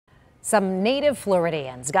Some native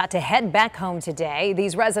Floridians got to head back home today.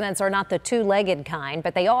 These residents are not the two-legged kind,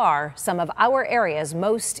 but they are some of our area's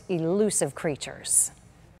most elusive creatures.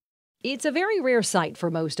 It's a very rare sight for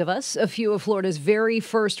most of us. A few of Florida's very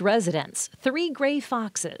first residents, 3 gray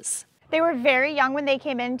foxes. They were very young when they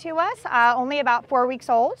came into us, only about 4 weeks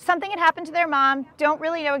old. Something had happened to their mom. Don't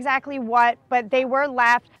really know exactly what, but they were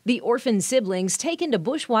left. The orphan siblings taken to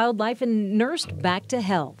Busch Wildlife and nursed back to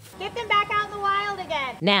health. Get them back out in the wild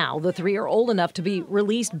again. Now the 3 are old enough to be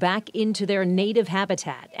released back into their native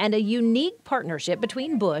habitat, and a unique partnership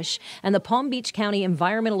between Busch and the Palm Beach County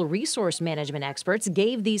Environmental Resource Management experts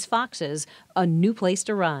gave these foxes a new place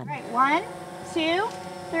to run. All right, 1, 2,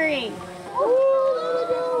 3.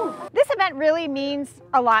 This event really means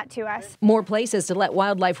a lot to us. More places to let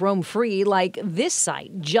wildlife roam free, like this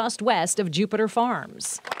site just west of Jupiter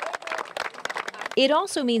Farms. It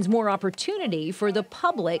also means more opportunity for the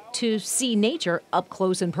public to see nature up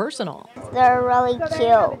close and personal. They're really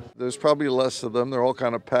cute. There's probably less of them. They're all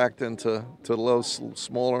kind of packed into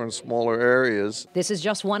smaller and smaller areas. This is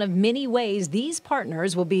just one of many ways these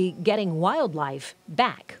partners will be getting wildlife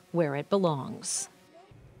back where it belongs.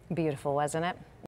 Beautiful, wasn't it?